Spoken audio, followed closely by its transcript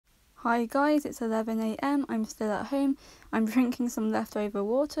Hi guys, it's 11 AM, I'm still at home. I'm drinking some leftover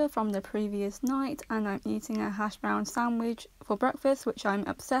water from the previous night and I'm eating a hash brown sandwich for breakfast, which I'm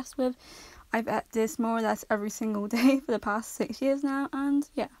obsessed with. I've ate this more or less every single day for the past 6 years now, and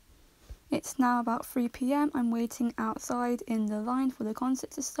yeah. It's now about 3 PM, I'm waiting outside in the line for the concert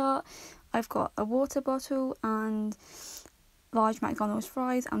to start. I've got a water bottle and large McDonald's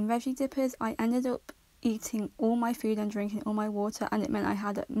fries and veggie dippers. I ended up eating all my food and drinking all my water, and it meant I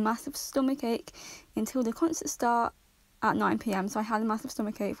had a massive stomach ache until the concert start at 9 PM. So I had a massive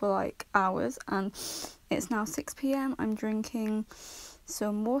stomach ache for like hours, and it's now 6 PM. I'm drinking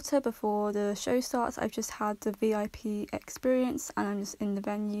some water before the show starts. I've just had the VIP experience and I'm just in the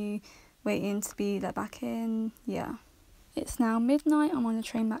venue waiting to be let back in. Yeah. It's now midnight, I'm on the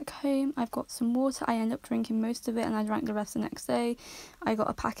train back home. I've got some water, I end up drinking most of it and I drank the rest the next day. I got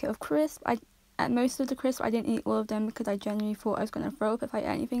a packet of crisps. I ate most of the crisps, I didn't eat all of them because I genuinely thought I was going to throw up if I ate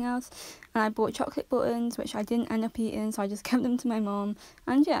anything else. And I bought chocolate buttons, which I didn't end up eating, so I just kept them to my mom.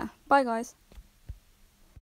 And yeah, bye guys.